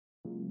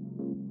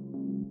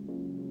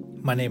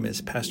My name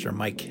is Pastor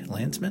Mike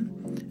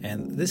Landsman,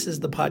 and this is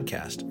the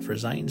podcast for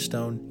Zion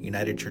Stone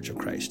United Church of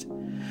Christ.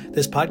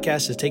 This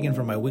podcast is taken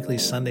from my weekly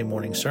Sunday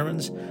morning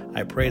sermons.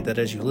 I pray that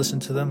as you listen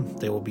to them,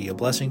 they will be a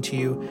blessing to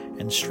you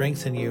and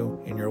strengthen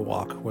you in your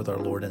walk with our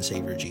Lord and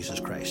Savior Jesus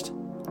Christ.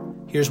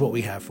 Here's what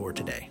we have for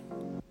today.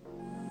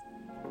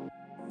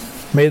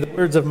 May the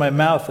words of my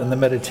mouth and the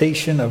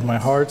meditation of my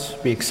heart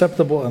be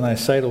acceptable in thy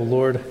sight, O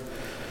Lord,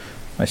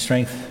 my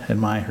strength and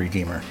my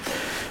Redeemer.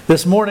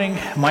 This morning,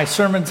 my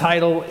sermon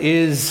title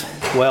is,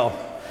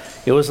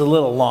 it was a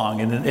little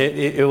long, and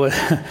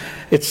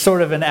it's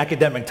sort of an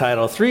academic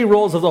title. 3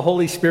 Roles of the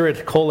Holy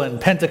Spirit,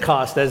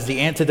 Pentecost as the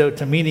Antidote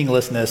to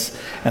Meaninglessness.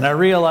 And I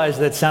realized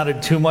that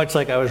sounded too much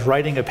like I was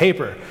writing a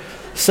paper.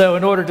 So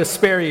in order to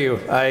spare you,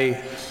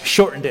 I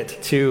shortened it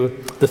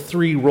to the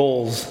 3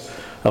 roles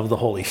of the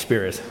Holy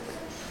Spirit.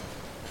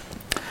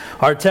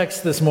 Our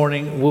text this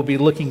morning will be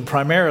looking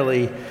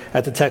primarily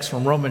at the text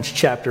from Romans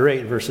chapter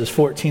 8, verses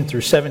 14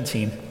 through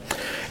 17.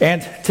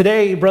 And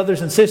today,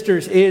 brothers and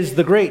sisters, is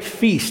the great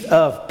feast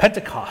of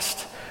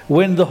Pentecost,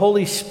 when the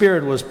Holy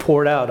Spirit was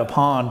poured out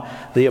upon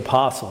the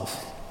apostles.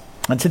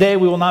 And today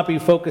we will not be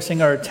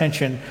focusing our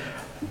attention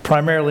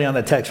primarily on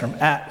the text from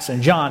Acts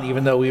and John,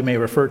 even though we may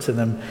refer to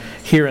them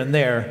here and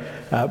there.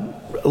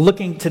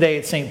 Looking today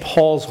at St.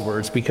 Paul's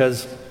words,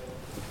 because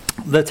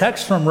the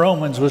text from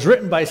Romans was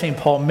written by St.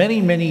 Paul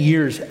many, many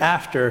years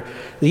after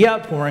the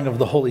outpouring of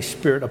the Holy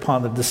Spirit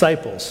upon the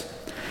disciples.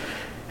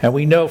 And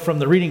we know from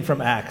the reading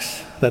from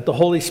Acts that the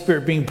Holy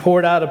Spirit being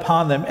poured out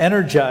upon them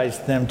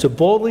energized them to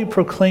boldly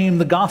proclaim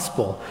the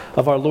gospel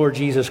of our Lord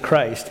Jesus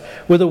Christ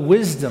with a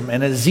wisdom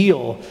and a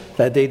zeal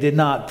that they did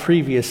not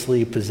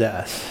previously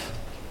possess.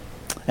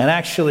 And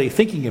actually,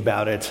 thinking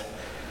about it,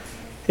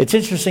 it's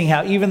interesting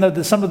how even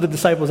though some of the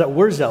disciples that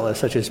were zealous,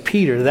 such as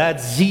Peter, that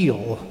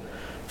zeal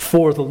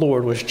for the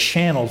Lord was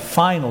channeled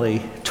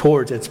finally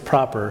towards its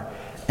proper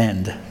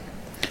end.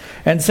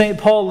 And St.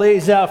 Paul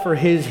lays out for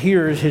his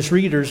hearers, his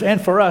readers, and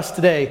for us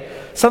today,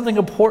 something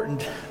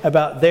important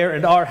about their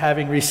and our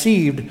having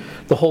received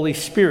the Holy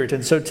Spirit.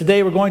 And so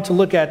today we're going to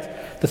look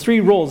at the 3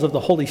 roles of the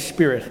Holy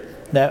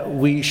Spirit that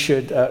we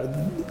should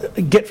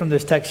get from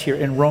this text here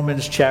in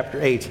Romans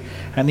chapter 8.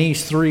 And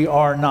these 3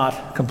 are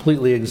not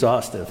completely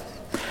exhaustive.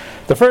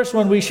 The first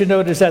one we should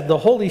note is that the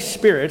Holy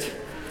Spirit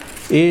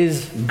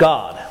is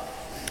God.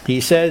 He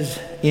says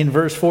in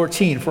verse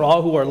 14, "For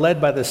all who are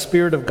led by the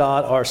Spirit of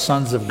God are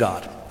sons of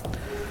God."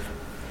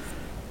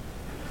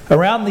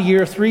 Around the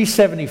year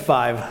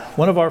 375,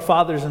 one of our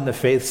fathers in the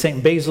faith,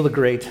 St. Basil the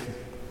Great,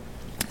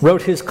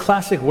 wrote his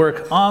classic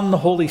work on the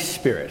Holy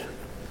Spirit.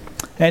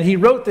 And he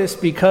wrote this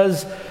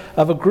because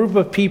of a group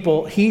of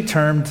people he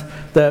termed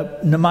the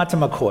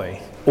pneumatomachoi,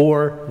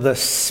 or the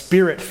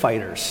spirit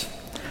fighters.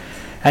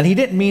 And he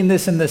didn't mean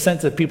this in the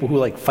sense of people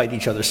who fight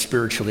each other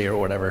spiritually or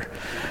whatever,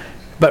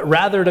 but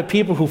rather to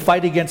people who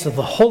fight against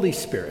the Holy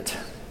Spirit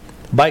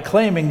by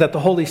claiming that the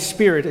Holy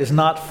Spirit is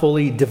not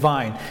fully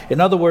divine. In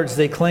other words,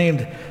 they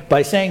claimed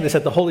by saying this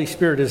that the Holy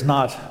Spirit is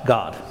not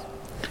God.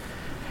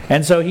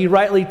 And so he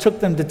rightly took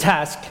them to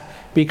task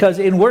because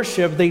in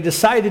worship they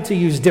decided to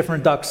use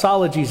different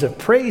doxologies of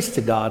praise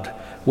to God,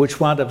 which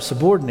wound up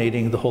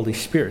subordinating the Holy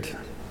Spirit.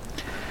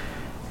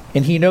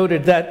 And he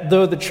noted that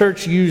though the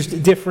church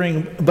used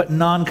differing but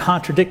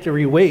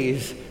non-contradictory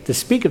ways to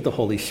speak of the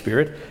Holy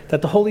Spirit,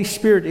 that the Holy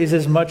Spirit is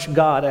as much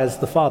God as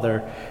the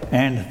Father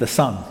and the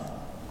Son.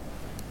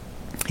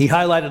 He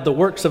highlighted the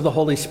works of the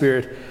Holy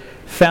Spirit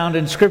found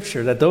in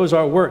Scripture, that those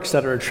are works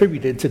that are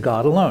attributed to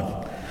God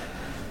alone.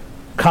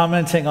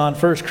 Commenting on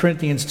 1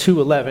 Corinthians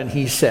 2:11,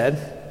 he said,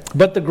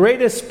 "But the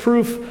greatest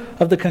proof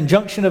of the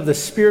conjunction of the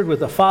Spirit with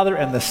the Father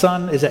and the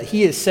Son is that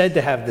he is said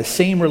to have the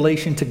same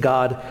relation to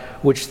God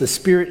which the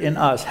Spirit in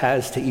us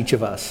has to each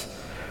of us.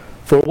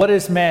 For what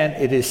is man,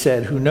 it is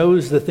said, who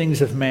knows the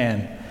things of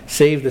man,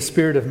 save the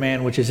spirit of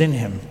man which is in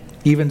him?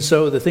 Even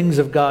so, the things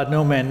of God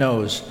no man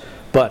knows,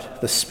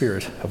 but the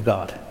Spirit of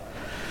God."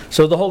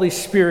 So the Holy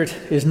Spirit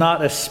is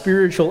not a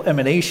spiritual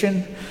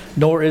emanation,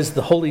 nor is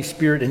the Holy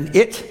Spirit an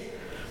it.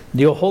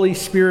 The Holy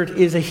Spirit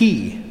is a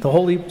he. The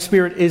Holy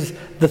Spirit is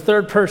the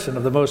third person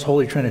of the Most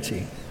Holy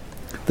Trinity.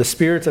 The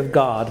Spirit of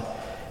God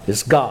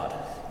is God.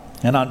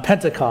 And on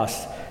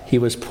Pentecost, he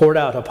was poured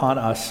out upon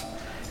us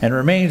and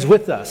remains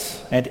with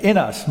us and in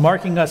us,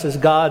 marking us as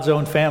God's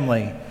own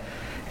family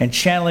and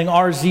channeling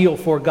our zeal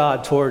for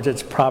God towards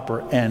its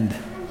proper end,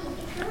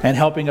 and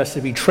helping us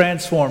to be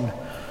transformed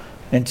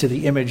into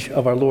the image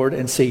of our Lord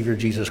and Savior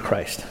Jesus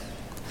Christ.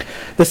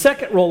 The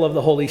second role of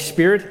the Holy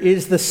Spirit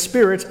is the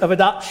Spirit of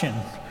adoption,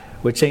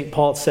 which St.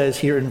 Paul says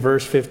here in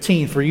verse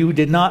 15, "For you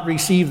did not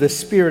receive the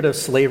spirit of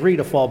slavery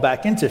to fall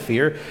back into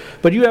fear,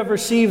 but you have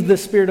received the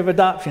spirit of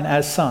adoption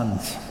as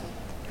sons."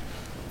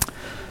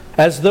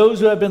 As those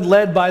who have been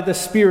led by the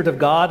Spirit of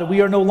God, we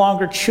are no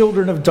longer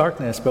children of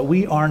darkness, but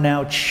we are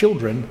now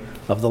children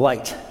of the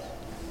light.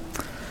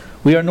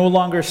 We are no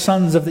longer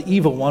sons of the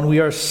evil one, we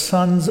are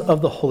sons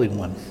of the Holy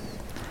One.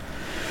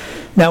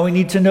 Now we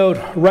need to note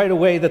right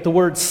away that the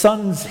word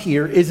sons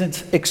here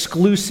isn't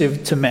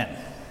exclusive to men.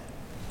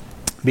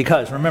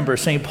 Because, remember,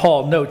 St.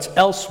 Paul notes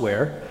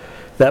elsewhere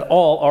that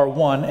all are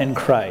one in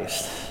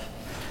Christ.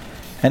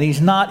 And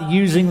he's not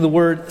using the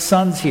word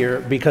sons here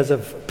because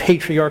of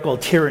patriarchal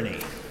tyranny.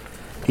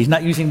 He's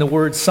not using the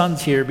word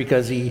sons here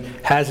because he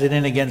has it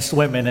in against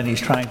women and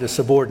he's trying to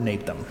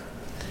subordinate them.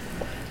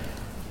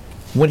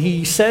 When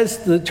he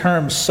says the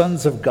term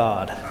sons of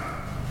God,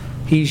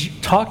 he's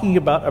talking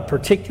about a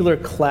particular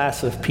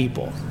class of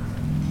people.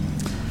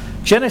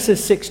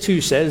 Genesis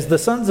 6:2 says, "The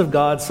sons of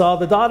God saw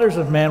the daughters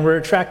of man were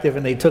attractive,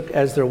 and they took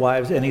as their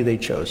wives any they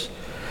chose."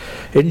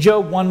 In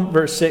Job 1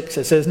 verse 6,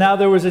 it says, "Now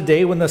there was a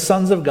day when the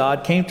sons of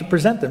God came to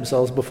present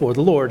themselves before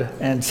the Lord,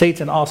 and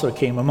Satan also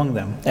came among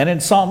them." And in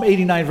Psalm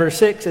 89 verse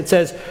 6, it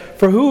says,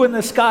 "For who in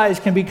the skies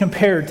can be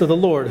compared to the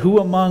Lord? Who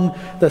among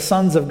the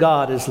sons of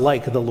God is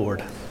like the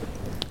Lord?"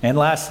 And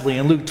lastly,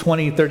 in Luke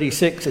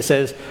 20:36, it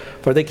says,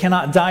 "For they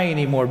cannot die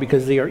anymore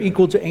because they are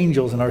equal to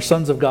angels and are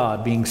sons of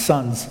God, being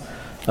sons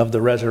of the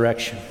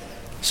resurrection."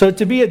 So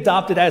to be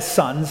adopted as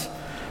sons,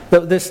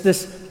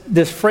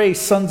 this phrase,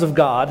 sons of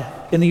God,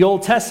 in the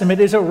Old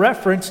Testament is a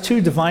reference to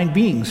divine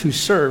beings who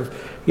serve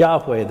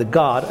Yahweh, the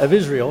God of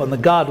Israel, and the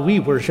God we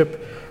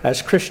worship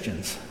as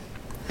Christians.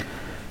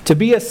 To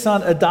be a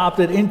son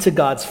adopted into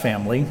God's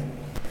family,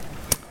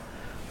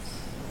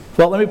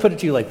 well, let me put it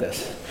to you like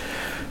this.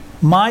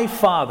 My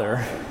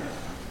father,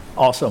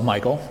 also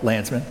Michael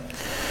Landsman,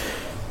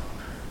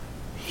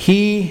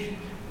 his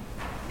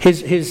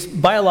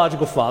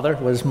biological father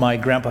was my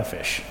Grandpa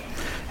Fish.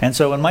 And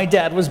so when my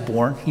dad was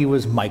born, he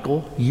was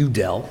Michael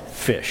Udell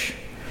Fish.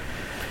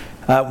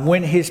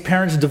 When his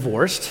parents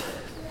divorced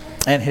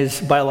and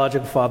his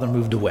biological father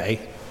moved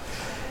away,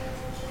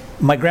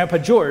 my Grandpa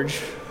George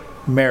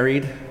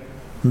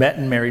met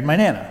and married my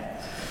Nana.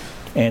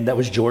 And that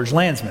was George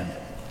Landsman.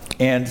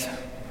 And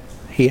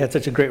he had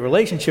such a great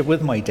relationship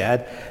with my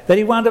dad that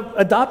he wound up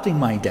adopting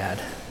my dad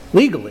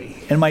legally.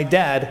 And my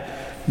dad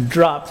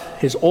dropped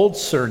his old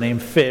surname,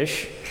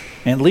 Fish,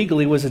 and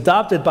legally was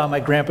adopted by my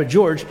Grandpa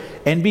George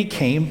and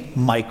became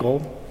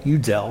Michael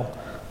Udell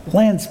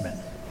Landsman.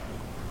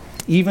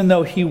 Even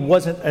though he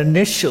wasn't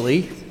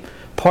initially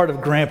part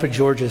of Grandpa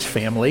George's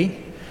family,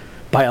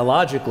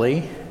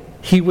 biologically,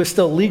 he was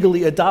still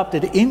legally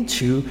adopted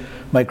into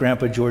my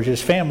Grandpa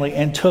George's family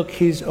and took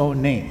his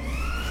own name.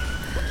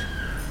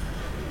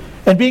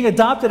 And being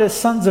adopted as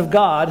sons of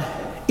God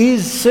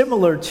is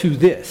similar to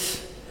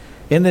this,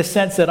 in the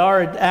sense that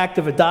our act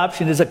of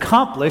adoption is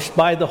accomplished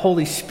by the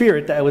Holy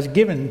Spirit that was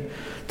given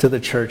to the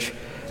church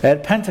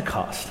at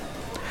Pentecost.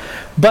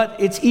 But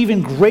it's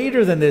even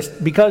greater than this,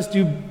 because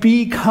to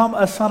become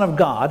a son of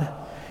God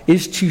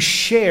is to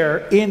share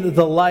in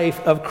the life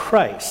of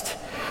Christ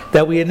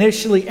that we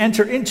initially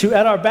enter into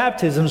at our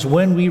baptisms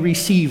when we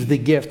receive the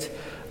gift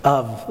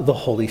of the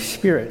Holy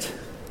Spirit.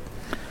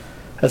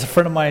 As a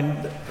friend of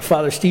mine,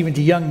 Father Stephen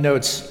DeYoung,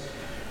 notes,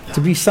 to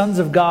be sons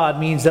of God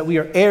means that we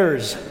are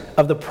heirs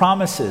of the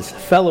promises,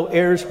 fellow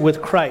heirs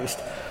with Christ,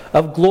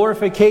 of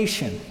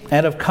glorification,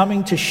 and of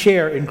coming to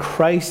share in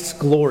Christ's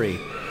glory,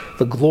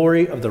 the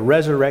glory of the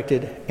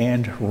resurrected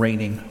and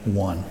reigning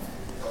one.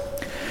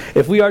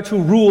 If we are to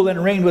rule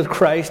and reign with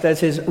Christ as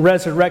his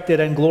resurrected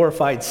and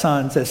glorified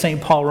sons, as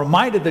St. Paul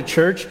reminded the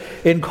church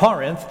in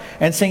Corinth,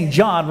 and St.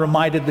 John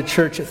reminded the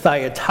church at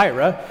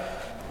Thyatira,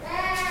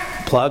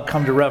 plug,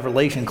 come to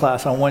Revelation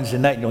class on Wednesday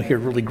night and you'll hear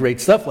really great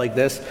stuff like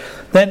this,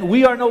 then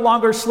we are no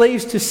longer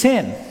slaves to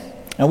sin,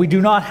 and we do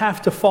not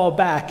have to fall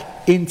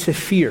back into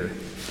fear.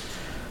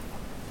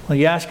 Well,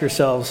 you ask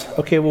yourselves,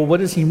 okay, well, what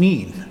does he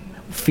mean?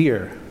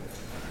 Fear.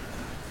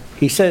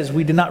 He says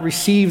we did not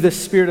receive the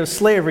spirit of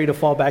slavery to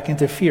fall back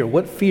into fear.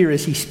 What fear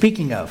is he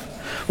speaking of?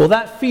 Well,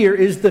 that fear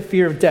is the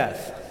fear of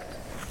death.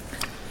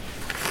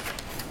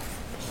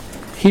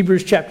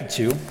 Hebrews chapter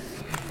 2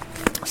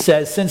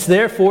 says, "Since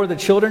therefore the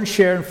children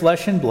share in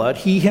flesh and blood,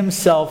 he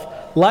himself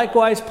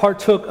likewise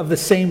partook of the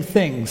same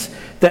things,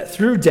 that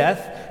through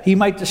death he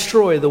might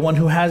destroy the one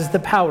who has the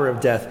power of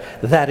death,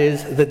 that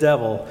is, the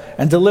devil,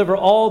 and deliver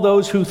all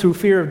those who through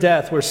fear of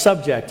death were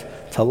subject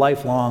to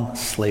lifelong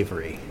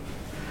slavery."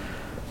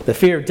 The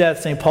fear of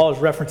death St. Paul is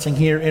referencing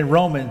here in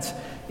Romans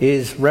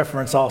is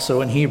referenced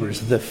also in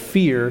Hebrews, the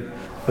fear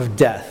of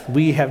death.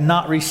 We have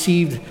not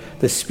received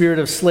the spirit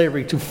of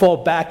slavery to fall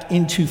back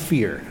into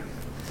fear.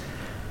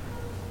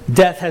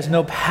 Death has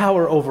no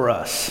power over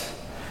us.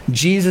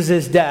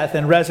 Jesus' death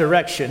and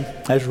resurrection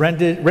has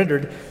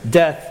rendered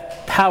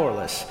death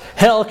powerless.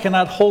 Hell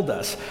cannot hold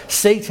us.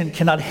 Satan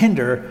cannot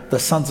hinder the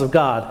sons of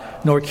God,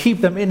 nor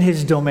keep them in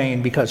his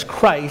domain, because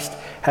Christ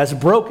has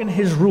broken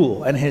his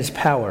rule and his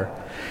power.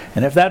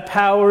 And if that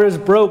power is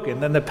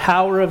broken, then the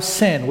power of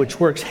sin, which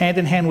works hand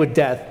in hand with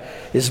death,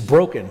 is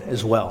broken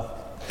as well.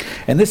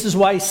 And this is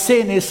why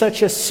sin is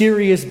such a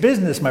serious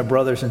business, my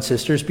brothers and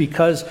sisters,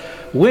 because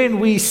when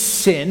we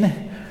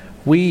sin,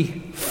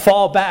 we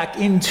fall back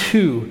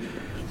into,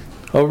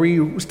 or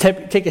we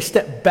take a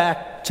step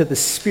back to the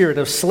spirit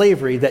of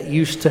slavery that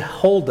used to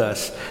hold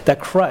us, that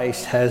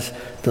Christ has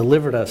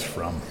delivered us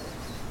from.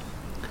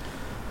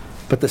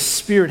 But the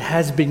Spirit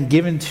has been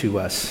given to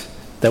us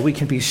that we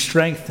can be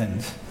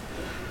strengthened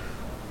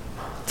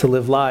to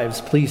live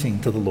lives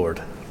pleasing to the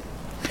Lord.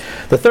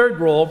 The third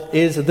role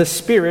is the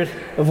spirit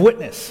of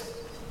witness.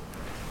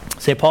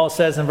 St. Paul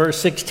says in verse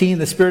 16,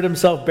 the Spirit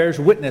himself bears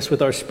witness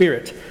with our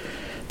spirit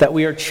that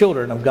we are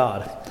children of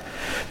God.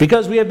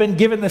 Because we have been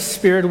given the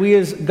Spirit, we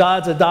as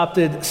God's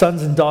adopted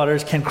sons and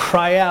daughters can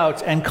cry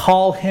out and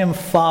call him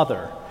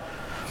Father.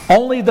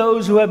 Only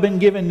those who have been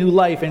given new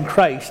life in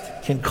Christ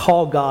can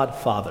call God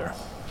Father.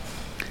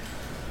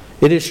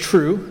 It is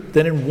true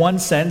that in one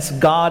sense,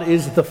 God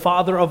is the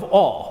Father of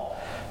all,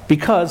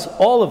 because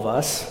all of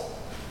us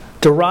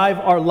derive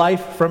our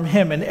life from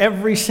him, and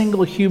every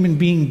single human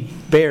being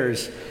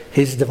bears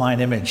his divine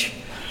image.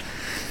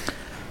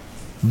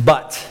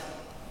 But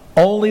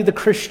only the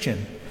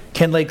Christian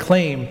can lay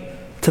claim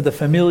to the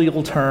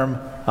familial term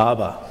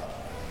Abba.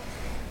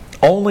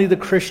 Only the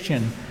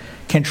Christian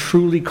can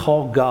truly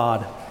call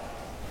God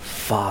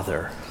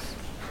Father.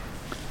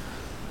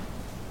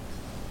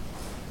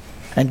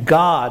 And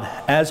God,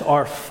 as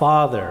our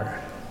Father,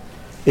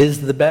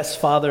 is the best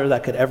Father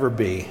that could ever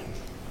be.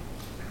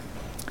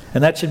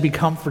 And that should be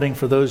comforting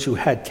for those who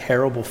had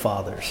terrible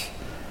fathers.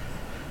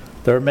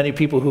 There are many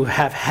people who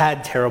have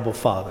had terrible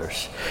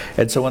fathers.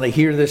 And so when they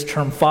hear this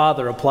term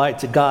Father applied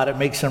to God, it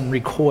makes them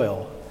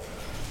recoil.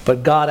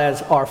 But God,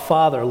 as our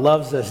Father,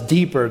 loves us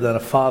deeper than a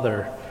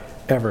father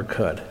ever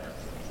could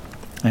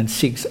and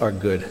seeks our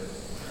good.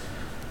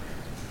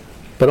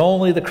 But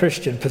only the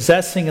Christian,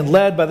 possessing and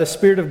led by the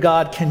Spirit of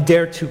God, can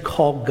dare to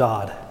call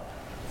God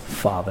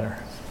Father.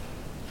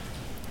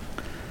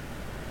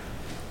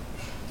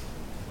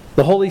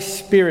 The Holy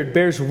Spirit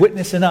bears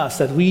witness in us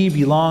that we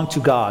belong to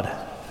God,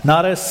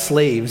 not as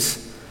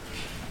slaves,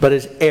 but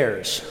as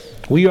heirs.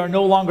 We are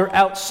no longer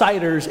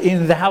outsiders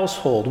in the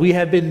household. We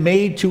have been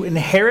made to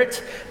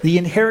inherit the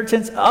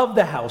inheritance of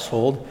the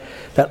household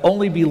that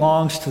only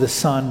belongs to the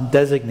Son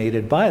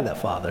designated by the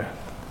Father.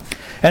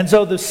 And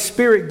so the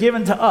Spirit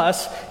given to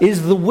us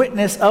is the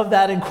witness of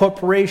that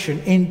incorporation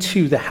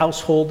into the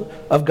household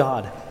of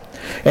God.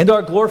 And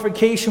our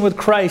glorification with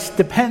Christ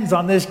depends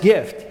on this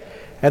gift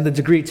and the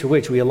degree to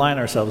which we align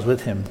ourselves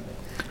with him,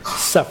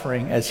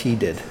 suffering as he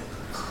did.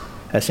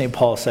 As St.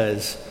 Paul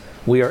says,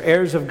 we are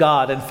heirs of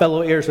God and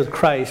fellow heirs with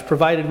Christ,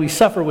 provided we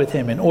suffer with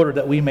him in order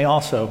that we may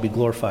also be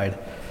glorified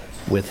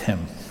with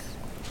him.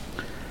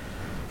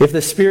 If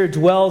the Spirit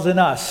dwells in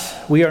us,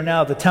 we are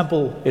now the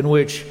temple in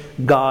which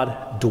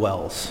God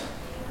dwells.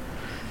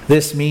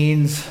 This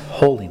means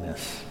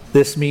holiness.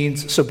 This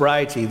means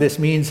sobriety. This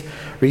means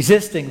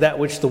resisting that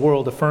which the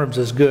world affirms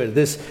as good.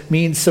 This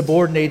means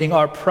subordinating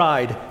our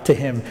pride to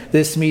him.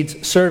 This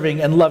means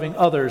serving and loving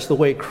others the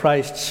way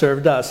Christ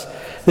served us.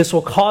 This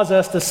will cause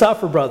us to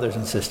suffer, brothers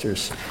and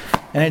sisters.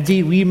 And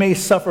indeed, we may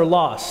suffer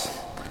loss.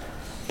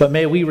 But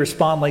may we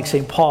respond like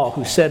St. Paul,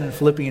 who said in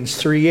Philippians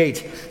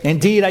 3:8,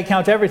 "Indeed, I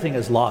count everything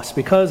as loss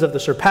because of the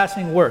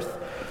surpassing worth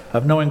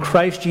of knowing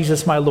Christ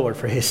Jesus my Lord.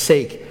 For his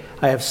sake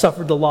I have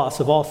suffered the loss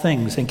of all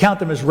things and count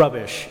them as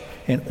rubbish,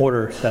 in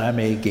order that I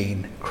may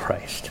gain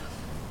Christ."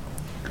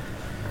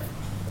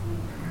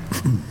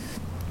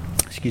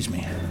 Excuse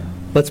me.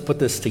 Let's put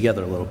this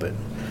together a little bit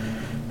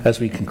as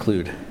we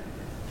conclude.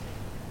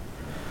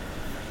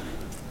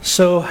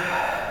 So,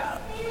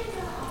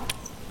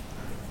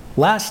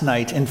 last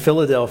night in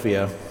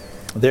Philadelphia,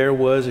 there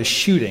was a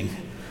shooting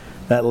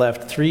that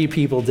left 3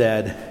 people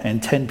dead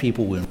and 10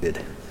 people wounded.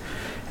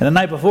 And the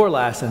night before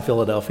last in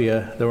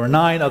Philadelphia, there were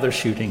 9 other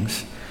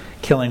shootings,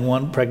 killing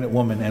 1 pregnant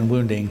woman and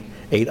wounding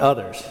 8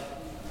 others.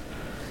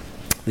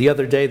 The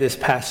other day, this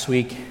past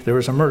week, there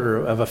was a murder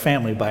of a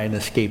family by an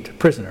escaped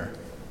prisoner.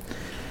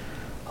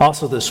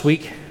 Also this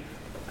week,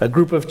 a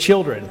group of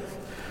children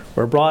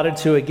were brought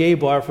into a gay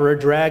bar for a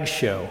drag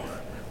show,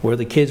 where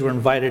the kids were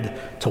invited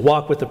to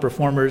walk with the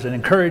performers and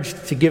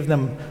encouraged to give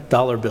them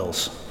dollar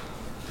bills.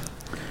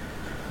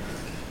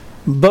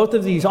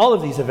 All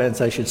of these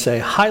events, I should say,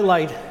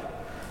 highlight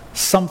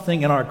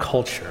something in our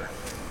culture,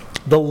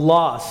 the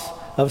loss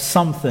of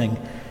something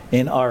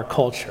in our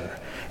culture.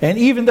 And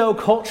even though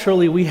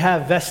culturally we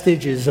have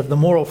vestiges of the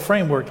moral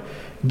framework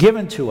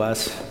given to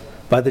us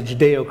by the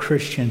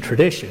Judeo-Christian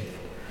tradition,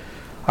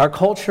 our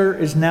culture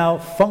is now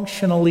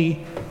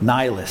functionally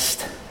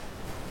nihilist.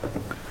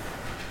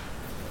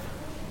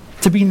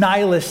 To be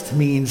nihilist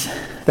means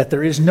that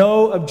there is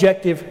no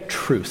objective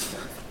truth,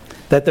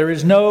 that there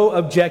is no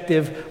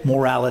objective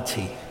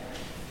morality.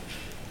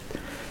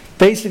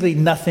 Basically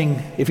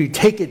nothing, if you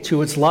take it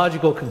to its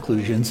logical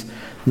conclusions,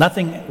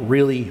 nothing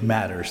really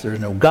matters.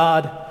 There's no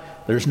God,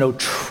 there's no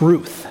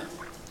truth.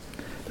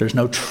 There's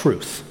no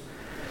truth.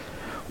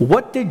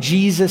 What did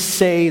Jesus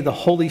say the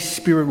Holy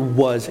Spirit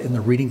was in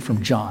the reading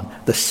from John?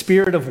 The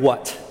Spirit of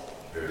what?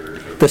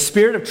 The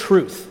Spirit of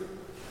truth.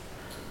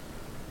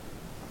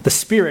 The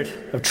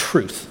Spirit of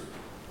truth.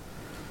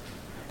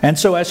 And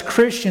so as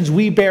Christians,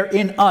 we bear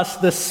in us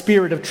the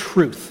Spirit of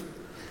truth.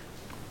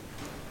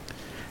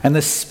 And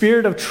the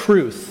Spirit of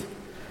truth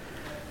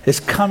is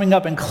coming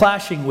up and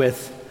clashing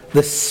with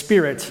the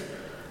spirit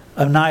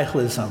of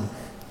nihilism,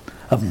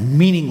 of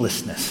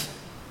meaninglessness.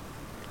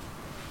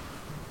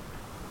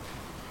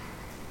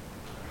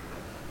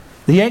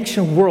 The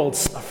ancient world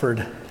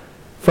suffered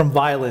from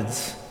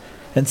violence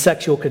and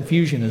sexual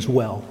confusion as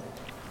well.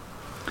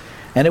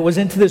 And it was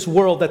into this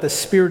world that the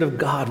Spirit of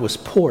God was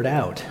poured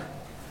out.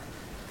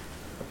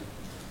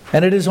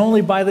 And it is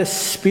only by the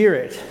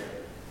Spirit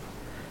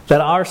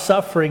that our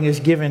suffering is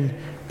given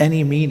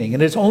any meaning.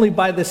 And it's only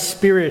by the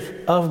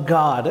Spirit of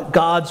God,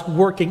 God's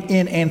working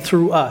in and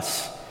through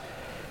us.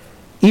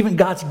 Even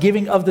God's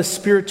giving of the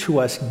Spirit to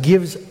us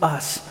gives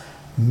us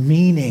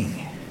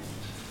meaning.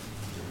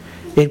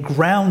 It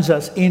grounds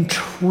us in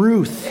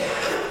truth,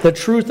 the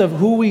truth of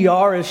who we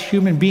are as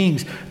human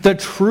beings, the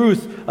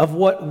truth of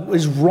what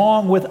is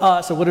wrong with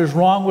us and what is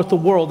wrong with the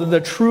world, and the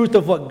truth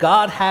of what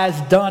God has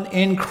done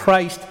in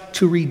Christ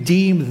to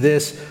redeem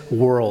this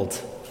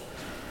world.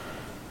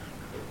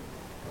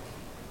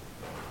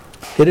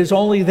 It is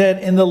only then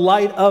in the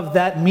light of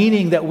that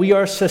meaning that we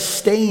are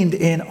sustained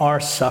in our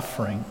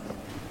suffering.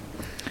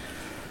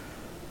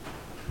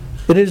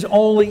 It is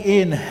only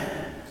in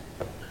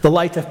the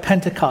light of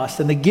Pentecost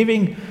and the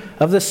giving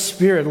of the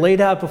Spirit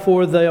laid out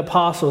before the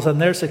apostles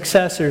and their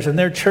successors and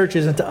their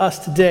churches and to us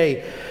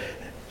today,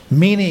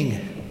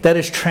 meaning that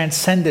is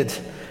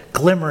transcendent,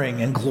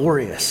 glimmering, and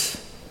glorious.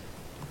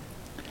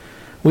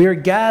 We are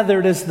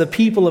gathered as the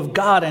people of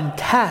God and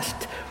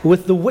tasked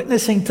with the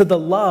witnessing to the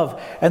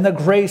love and the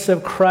grace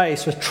of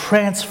Christ, which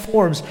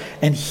transforms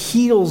and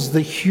heals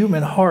the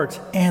human heart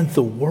and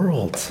the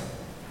world.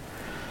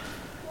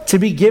 To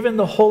be given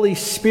the Holy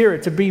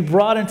Spirit, to be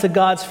brought into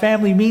God's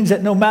family, means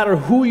that no matter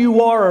who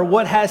you are or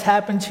what has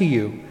happened to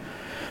you,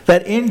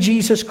 that in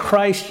Jesus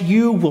Christ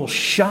you will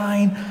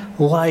shine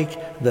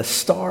like the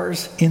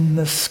stars in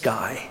the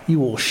sky.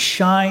 You will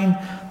shine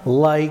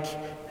like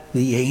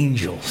the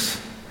angels.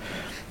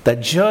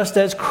 That just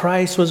as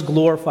Christ was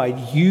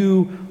glorified,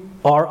 you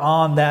are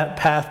on that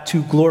path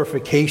to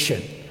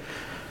glorification.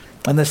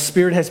 And the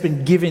Spirit has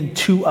been given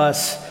to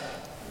us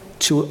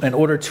in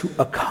order to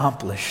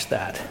accomplish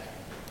that.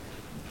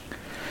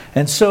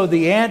 And so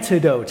the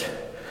antidote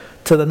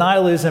to the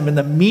nihilism and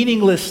the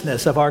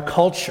meaninglessness of our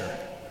culture,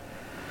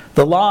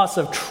 the loss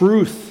of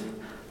truth,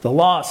 the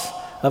loss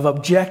of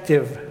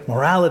objective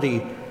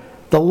morality,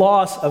 the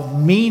loss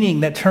of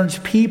meaning that turns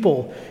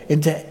people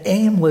into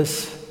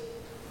aimless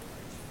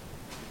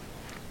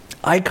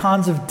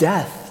icons of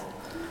death.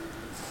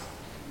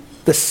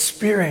 The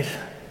Spirit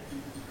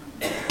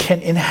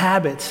can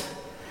inhabit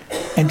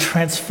and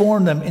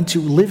transform them into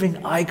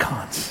living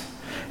icons,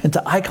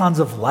 into icons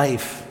of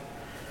life,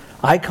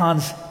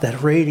 icons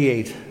that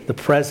radiate the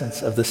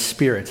presence of the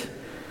Spirit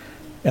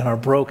in our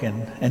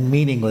broken and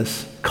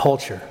meaningless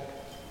culture,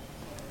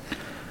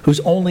 whose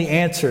only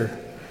answer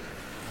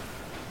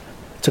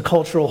to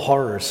cultural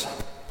horrors,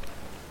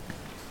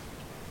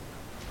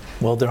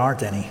 well, there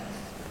aren't any.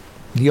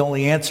 The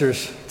only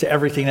answers to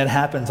everything that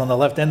happens on the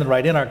left and the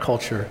right in our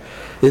culture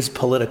is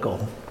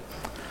political.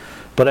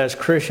 But as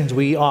Christians,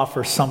 we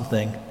offer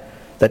something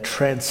that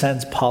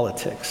transcends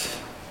politics.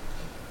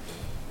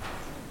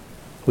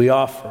 We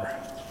offer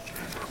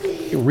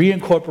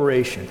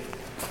reincorporation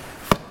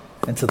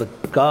into the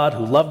God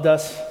who loved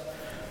us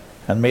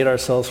and made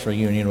ourselves for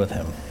union with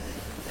Him.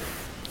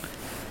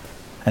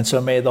 And so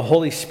may the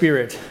Holy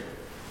Spirit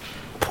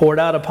poured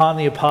out upon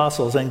the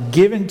apostles and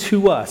given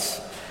to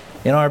us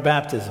in our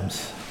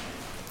baptisms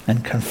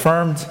and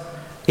confirmed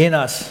in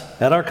us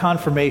at our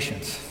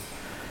confirmations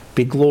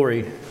be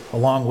glory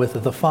along with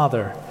the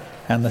Father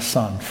and the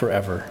Son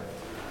forever.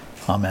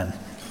 Amen.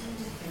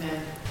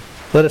 Amen.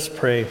 Let us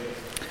pray.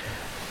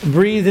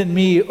 Breathe in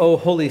me, O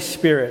Holy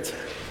Spirit.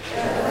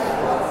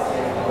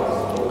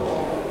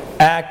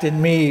 Act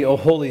in me, O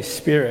Holy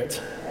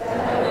Spirit.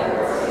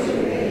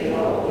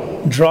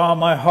 Draw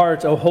my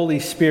heart, O Holy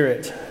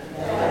Spirit.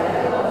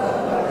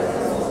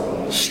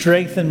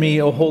 Strengthen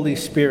me, O Holy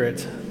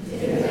Spirit.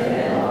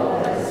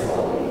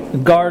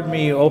 Guard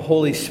me, O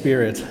Holy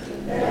Spirit.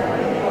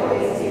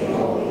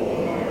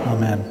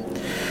 Amen.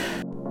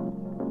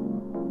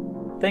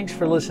 Thanks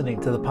for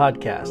listening to the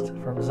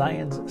podcast from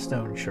Zion's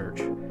Stone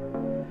Church.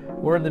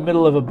 We're in the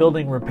middle of a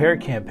building repair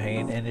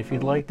campaign, and if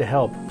you'd like to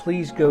help,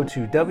 please go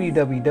to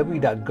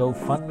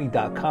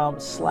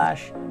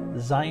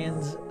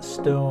www.gofundme.com/Zion's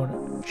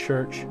Stone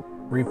Church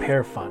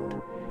Repair Fund.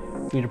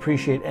 We'd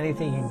appreciate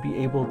anything you'd be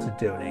able to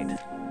donate.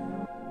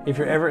 If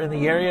you're ever in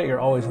the area, you're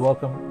always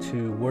welcome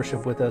to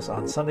worship with us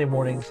on Sunday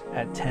mornings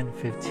at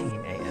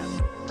 10:15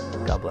 a.m.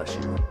 God bless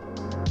you.